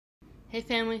Hey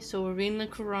family, so we're reading the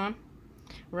Quran.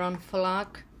 We're on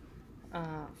Falaq,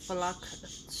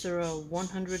 Sura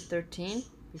 113.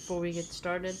 Before we get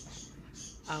started,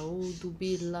 A'udhu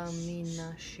billahi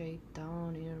minash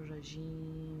shaitanir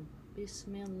rajim.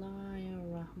 Bismillahir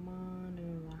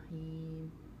rahmanir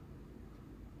rahim.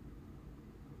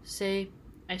 Say,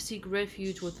 I seek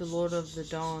refuge with the Lord of the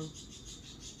Dawn,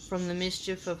 from the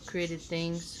mischief of created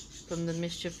things, from the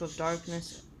mischief of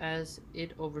darkness as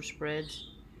it overspreads,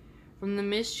 from the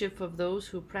mischief of those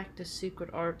who practice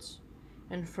secret arts,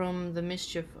 and from the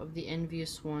mischief of the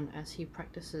envious one as he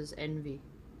practices envy.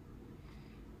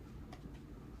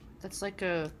 That's like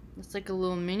a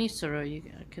little mini surah. You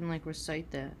can like recite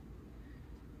that.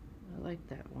 I like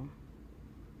that one.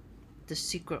 The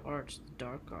secret arts, the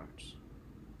dark arts.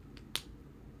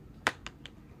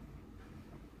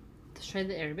 Let's try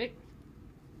the Arabic.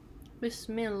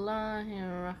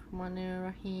 Bismillahir Rahmanir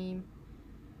Rahim.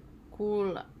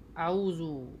 Qul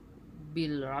a'udhu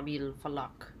bil rabil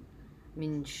falaq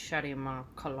min sharri ma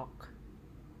khalaq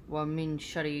wa min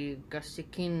sharri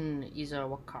ghasikin iza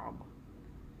waqab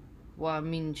wa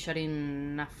min sharri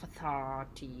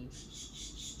nafathati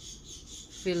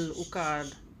fil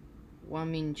uqad wa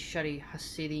min sharri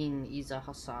hasidin iza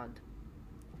hasad.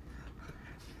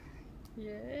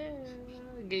 Yeah,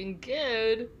 getting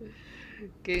good.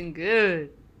 Getting good.